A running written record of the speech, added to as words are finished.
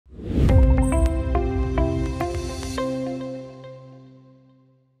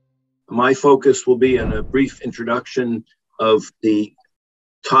My focus will be on a brief introduction of the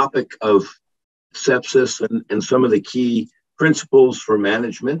topic of sepsis and some of the key principles for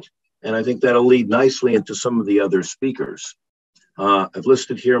management. And I think that'll lead nicely into some of the other speakers. I've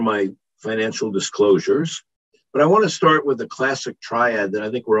listed here my financial disclosures, but I want to start with the classic triad that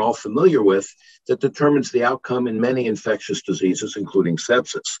I think we're all familiar with that determines the outcome in many infectious diseases, including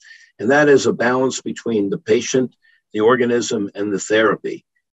sepsis. And that is a balance between the patient, the organism, and the therapy.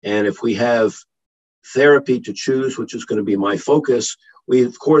 And if we have therapy to choose, which is going to be my focus, we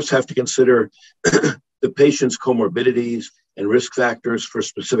of course have to consider the patient's comorbidities and risk factors for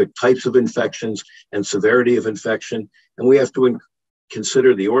specific types of infections and severity of infection. And we have to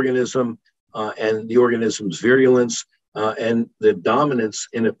consider the organism and the organism's virulence and the dominance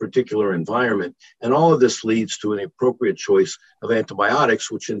in a particular environment. And all of this leads to an appropriate choice of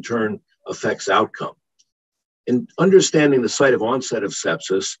antibiotics, which in turn affects outcome. In understanding the site of onset of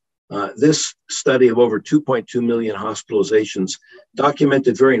sepsis, this study of over 2.2 million hospitalizations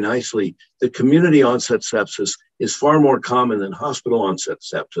documented very nicely that community onset sepsis is far more common than hospital onset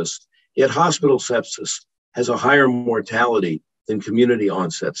sepsis, yet hospital sepsis has a higher mortality than community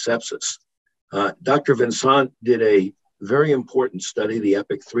onset sepsis. Dr. Vincent did a very important study, the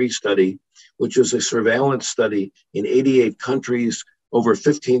EPIC-3 study, which was a surveillance study in 88 countries, over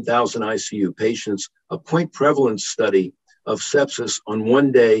 15,000 ICU patients, a point prevalence study of sepsis on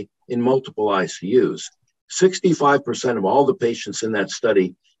one day in multiple ICUs. 65% of all the patients in that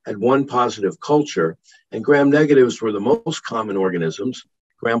study had one positive culture, and gram-negatives were the most common organisms.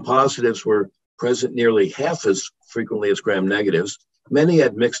 Gram-positives were present nearly half as frequently as gram-negatives. Many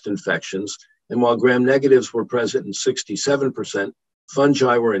had mixed infections, and while gram-negatives were present in 67%,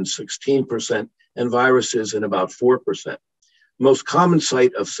 fungi were in 16%, and viruses in about 4%. Most common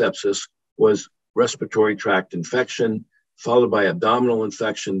site of sepsis was respiratory tract infection, followed by abdominal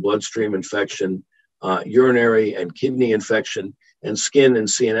infection, bloodstream infection, urinary and kidney infection, and skin and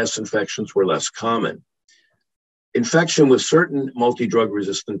CNS infections were less common. Infection with certain multi-drug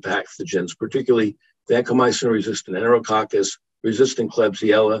resistant pathogens, particularly vancomycin-resistant enterococcus, resistant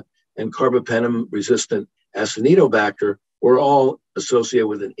Klebsiella, and carbapenem-resistant Acinetobacter were all associated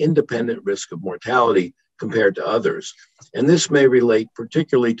with an independent risk of mortality compared to others. And this may relate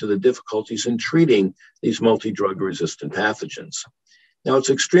particularly to the difficulties in treating these multi-drug resistant pathogens. Now, it's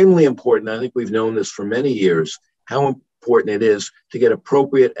extremely important, I think we've known this for many years, how important it is to get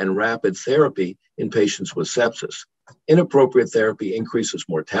appropriate and rapid therapy in patients with sepsis. Inappropriate therapy increases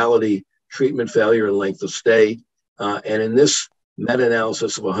mortality, treatment failure, and length of stay. And in this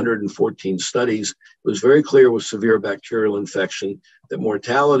meta-analysis of 114 studies, it was very clear with severe bacterial infection that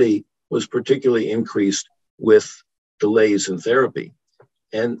mortality was particularly increased with delays in therapy.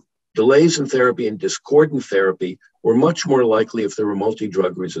 And delays in therapy and discordant therapy were much more likely if there were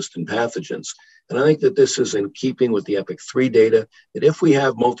multi-drug resistant pathogens. And I think that this is in keeping with the EPIC-3 data, that if we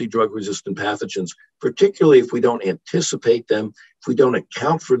have multi-drug resistant pathogens, particularly if we don't anticipate them, if we don't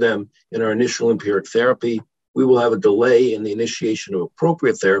account for them in our initial empiric therapy, we will have a delay in the initiation of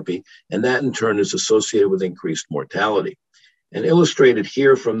appropriate therapy, and that in turn is associated with increased mortality. And illustrated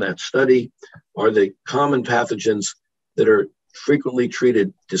here from that study are the common pathogens that are frequently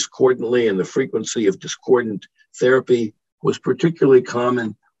treated discordantly, and the frequency of discordant therapy was particularly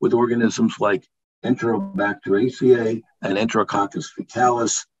common with organisms like Enterobacteriaceae and Enterococcus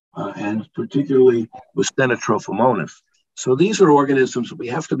faecalis, and particularly with Stenotrophomonas. So these are organisms that we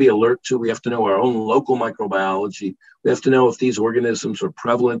have to be alert to. We have to know our own local microbiology. We have to know if these organisms are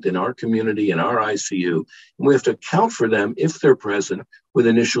prevalent in our community, in our ICU, and we have to account for them if they're present with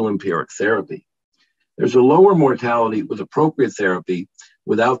initial empiric therapy. There's a lower mortality with appropriate therapy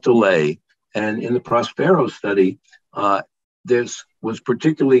without delay. And in the PROSPERO study, this was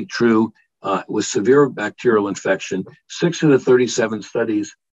particularly true with severe bacterial infection. 6 of the 37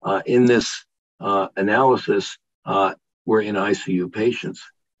 studies in this analysis were in ICU patients.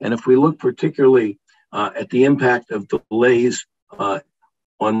 And if we look particularly at the impact of delays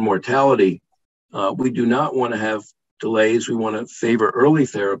on mortality, we do not want to have delays. We want to favor early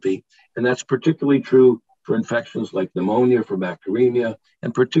therapy. And that's particularly true for infections like pneumonia, for bacteremia,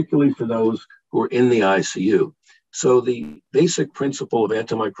 and particularly for those who are in the ICU. So the basic principle of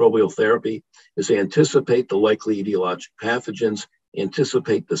antimicrobial therapy is anticipate the likely etiologic pathogens,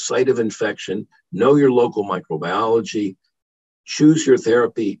 anticipate the site of infection, know your local microbiology, choose your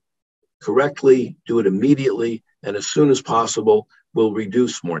therapy correctly, do it immediately, and as soon as possible will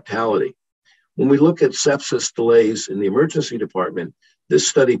reduce mortality. When we look at sepsis delays in the emergency department, this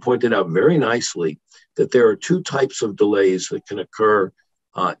study pointed out very nicely that there are 2 types of delays that can occur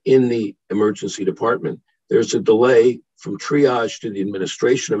in the emergency department. There's a delay from triage to the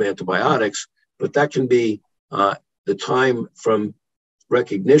administration of antibiotics, but that can be the time from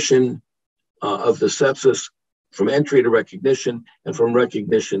recognition of the sepsis, from entry to recognition, and from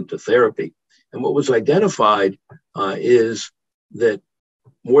recognition to therapy. And what was identified is that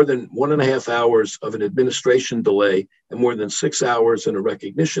more than 1.5 hours of an administration delay and more than 6 hours in a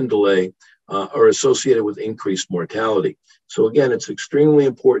recognition delay are associated with increased mortality. So again, it's extremely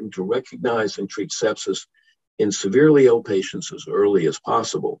important to recognize and treat sepsis in severely ill patients as early as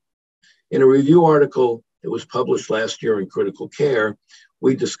possible. In a review article that was published last year in Critical Care,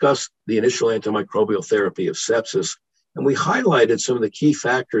 we discussed the initial antimicrobial therapy of sepsis, and we highlighted some of the key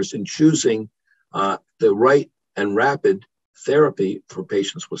factors in choosing the right and rapid therapy for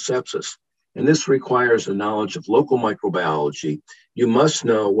patients with sepsis. And this requires a knowledge of local microbiology. You must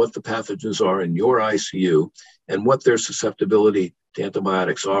know what the pathogens are in your ICU and what their susceptibility to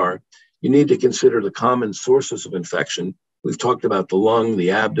antibiotics are. You need to consider the common sources of infection. We've talked about the lung,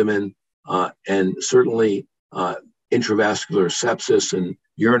 the abdomen, and certainly intravascular sepsis and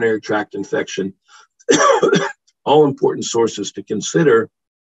urinary tract infection, all important sources to consider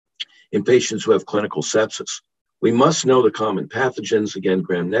in patients who have clinical sepsis. We must know the common pathogens, again,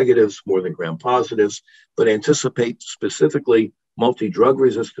 gram-negatives more than gram-positives, but anticipate specifically multi-drug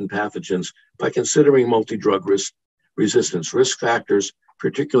resistant pathogens by considering multi-drug resistance risk factors,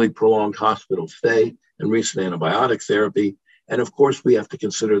 particularly prolonged hospital stay and recent antibiotic therapy. And of course, we have to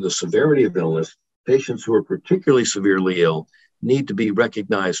consider the severity of illness. Patients who are particularly severely ill need to be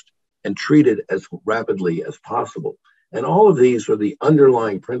recognized and treated as rapidly as possible. And all of these are the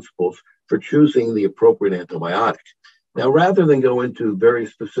underlying principles for choosing the appropriate antibiotic. Now, rather than go into very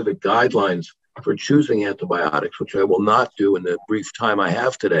specific guidelines for choosing antibiotics, which I will not do in the brief time I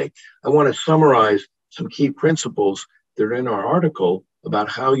have today, I want to summarize some key principles that are in our article about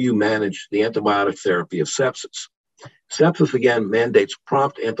how you manage the antibiotic therapy of sepsis. Sepsis, again, mandates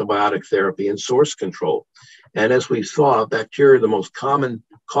prompt antibiotic therapy and source control. And as we saw, bacteria are the most common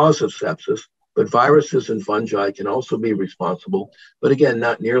cause of sepsis, but viruses and fungi can also be responsible, but again,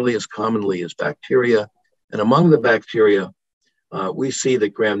 not nearly as commonly as bacteria. And among the bacteria, we see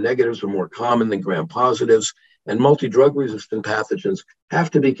that gram-negatives are more common than gram-positives, and multi-drug resistant pathogens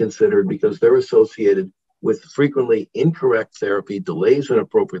have to be considered because they're associated with frequently incorrect therapy, delays in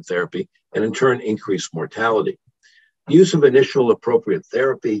appropriate therapy, and in turn, increased mortality. Use of initial appropriate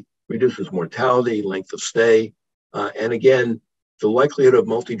therapy reduces mortality, length of stay, and again, the likelihood of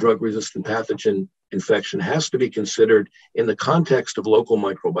multi-drug resistant pathogen infection has to be considered in the context of local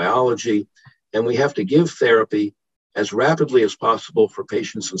microbiology, and we have to give therapy as rapidly as possible for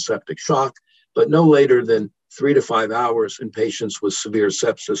patients in septic shock, but no later than 3 to 5 hours in patients with severe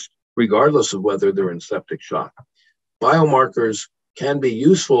sepsis, regardless of whether they're in septic shock. Biomarkers can be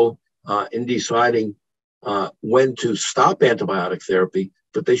useful in deciding when to stop antibiotic therapy,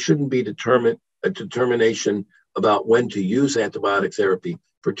 but they shouldn't be a determination about when to use antibiotic therapy,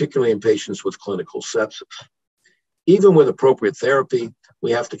 particularly in patients with clinical sepsis. Even with appropriate therapy,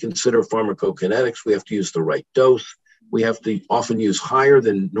 we have to consider pharmacokinetics. We have to use the right dose. We have to often use higher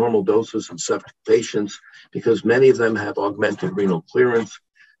than normal doses in septic patients because many of them have augmented renal clearance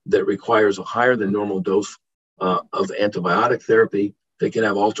that requires a higher than normal dose of antibiotic therapy. They can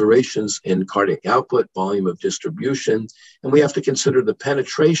have alterations in cardiac output, volume of distribution, and we have to consider the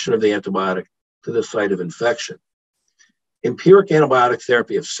penetration of the antibiotic to the site of infection. Empiric antibiotic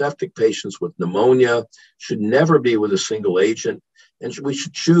therapy of septic patients with pneumonia should never be with a single agent, and we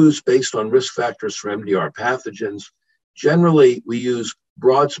should choose based on risk factors for MDR pathogens. Generally, we use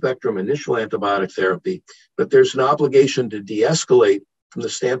broad spectrum initial antibiotic therapy, but there's an obligation to de-escalate from the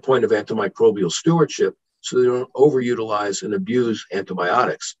standpoint of antimicrobial stewardship so they don't overutilize and abuse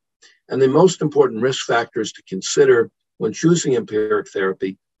antibiotics. And the most important risk factors to consider when choosing empiric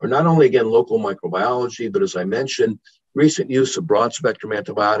therapy are not only, again, local microbiology, but as I mentioned, recent use of broad spectrum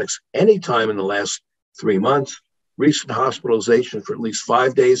antibiotics anytime in the last 3 months, recent hospitalization for at least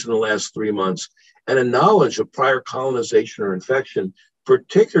 5 days in the last 3 months, and a knowledge of prior colonization or infection,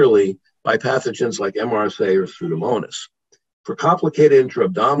 particularly by pathogens like MRSA or Pseudomonas. For complicated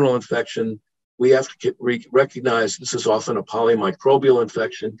intra-abdominal infection, we have to recognize this is often a polymicrobial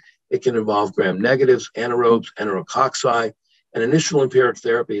infection. It can involve gram-negatives, anaerobes, enterococci, and initial empiric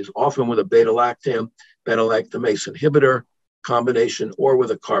therapy is often with a beta-lactam, beta-lactamase inhibitor combination, or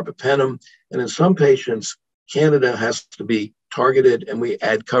with a carbapenem. And in some patients, Candida has to be targeted, and we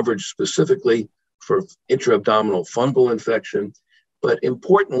add coverage specifically for intra-abdominal fungal infection. But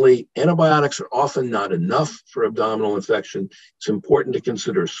importantly, antibiotics are often not enough for abdominal infection. It's important to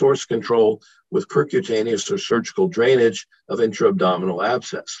consider source control with percutaneous or surgical drainage of intra-abdominal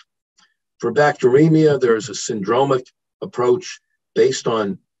abscess. For bacteremia, there is a syndromic approach based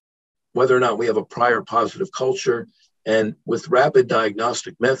on whether or not we have a prior positive culture. And with rapid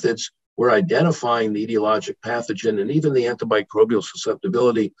diagnostic methods, we're identifying the etiologic pathogen and even the antimicrobial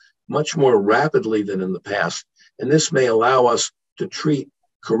susceptibility much more rapidly than in the past. And this may allow us to treat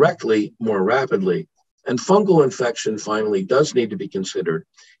correctly more rapidly. And fungal infection, finally, does need to be considered.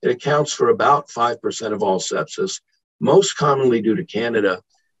 It accounts for about 5% of all sepsis, most commonly due to Candida,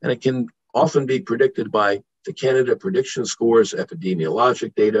 and it can often be predicted by the Candida prediction scores,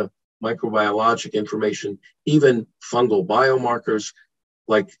 epidemiologic data, microbiologic information, even fungal biomarkers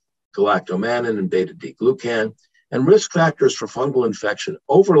like galactomannan and beta-D-glucan. And risk factors for fungal infection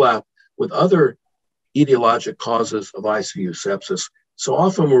overlap with other etiologic causes of ICU sepsis. So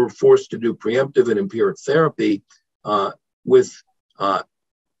often we're forced to do preemptive and empiric therapy with a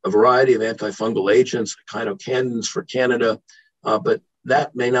variety of antifungal agents, echinocandins for Candida, but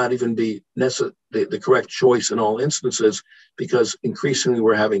that may not even be the correct choice in all instances because increasingly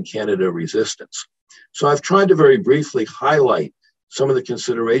we're having Candida resistance. So I've tried to very briefly highlight some of the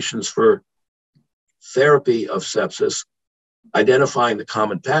considerations for therapy of sepsis, identifying the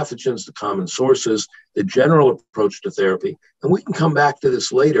common pathogens, the common sources, the general approach to therapy. And we can come back to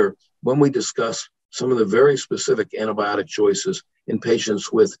this later when we discuss some of the very specific antibiotic choices in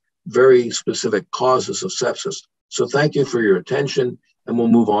patients with very specific causes of sepsis. So thank you for your attention, and we'll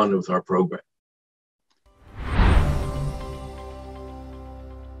move on with our program.